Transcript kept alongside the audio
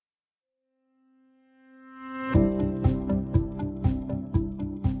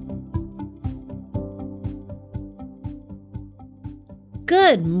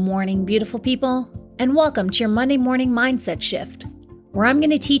Good morning, beautiful people, and welcome to your Monday morning mindset shift, where I'm going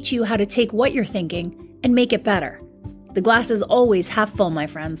to teach you how to take what you're thinking and make it better. The glass is always half full, my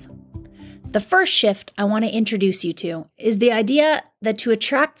friends. The first shift I want to introduce you to is the idea that to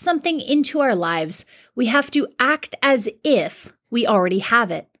attract something into our lives, we have to act as if we already have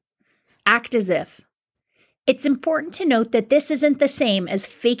it. Act as if. It's important to note that this isn't the same as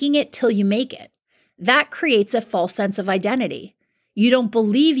faking it till you make it. That creates a false sense of identity. You don't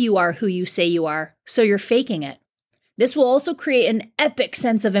believe you are who you say you are, so you're faking it. This will also create an epic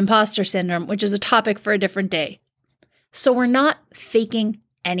sense of imposter syndrome, which is a topic for a different day. So we're not faking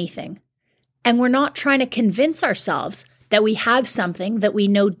anything. And we're not trying to convince ourselves that we have something that we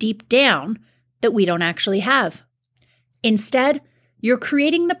know deep down that we don't actually have. Instead, you're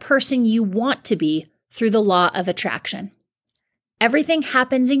creating the person you want to be through the law of attraction. Everything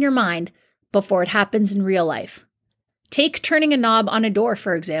happens in your mind before it happens in real life. Take turning a knob on a door,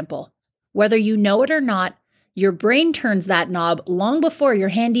 for example. Whether you know it or not, your brain turns that knob long before your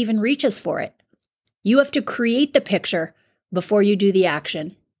hand even reaches for it. You have to create the picture before you do the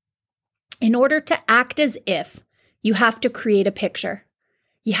action. In order to act as if, you have to create a picture.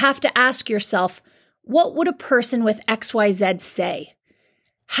 You have to ask yourself, what would a person with XYZ say?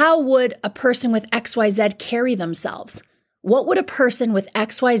 How would a person with XYZ carry themselves? What would a person with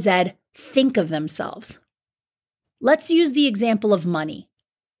XYZ think of themselves? Let's use the example of money.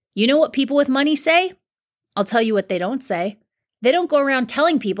 You know what people with money say? I'll tell you what they don't say. They don't go around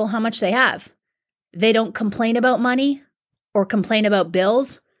telling people how much they have. They don't complain about money or complain about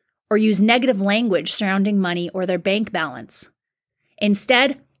bills or use negative language surrounding money or their bank balance.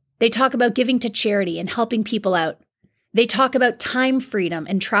 Instead, they talk about giving to charity and helping people out. They talk about time freedom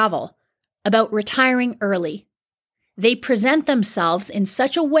and travel, about retiring early. They present themselves in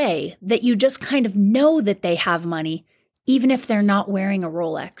such a way that you just kind of know that they have money, even if they're not wearing a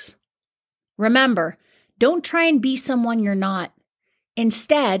Rolex. Remember, don't try and be someone you're not.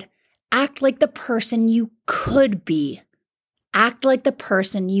 Instead, act like the person you could be. Act like the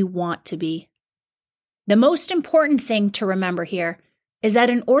person you want to be. The most important thing to remember here is that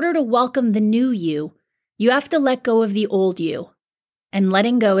in order to welcome the new you, you have to let go of the old you. And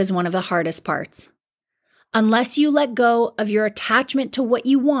letting go is one of the hardest parts. Unless you let go of your attachment to what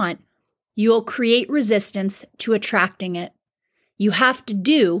you want, you will create resistance to attracting it. You have to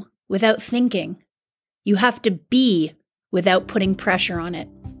do without thinking. You have to be without putting pressure on it.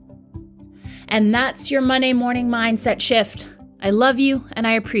 And that's your Monday morning mindset shift. I love you and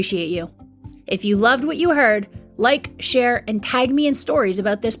I appreciate you. If you loved what you heard, like, share, and tag me in stories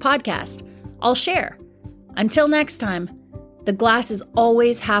about this podcast. I'll share. Until next time, the glass is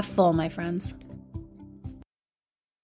always half full, my friends.